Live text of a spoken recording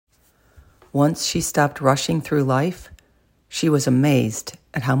Once she stopped rushing through life, she was amazed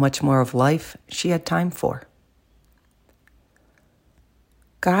at how much more of life she had time for.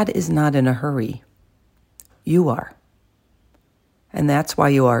 God is not in a hurry. You are. And that's why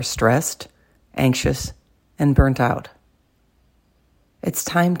you are stressed, anxious, and burnt out. It's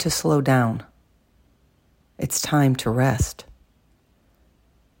time to slow down. It's time to rest.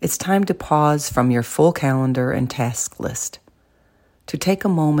 It's time to pause from your full calendar and task list, to take a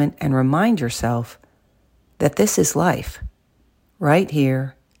moment and remind yourself that this is life, right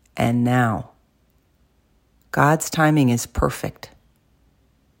here and now. God's timing is perfect.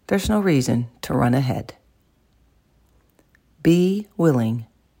 There's no reason to run ahead. Be willing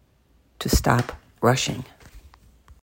to stop rushing.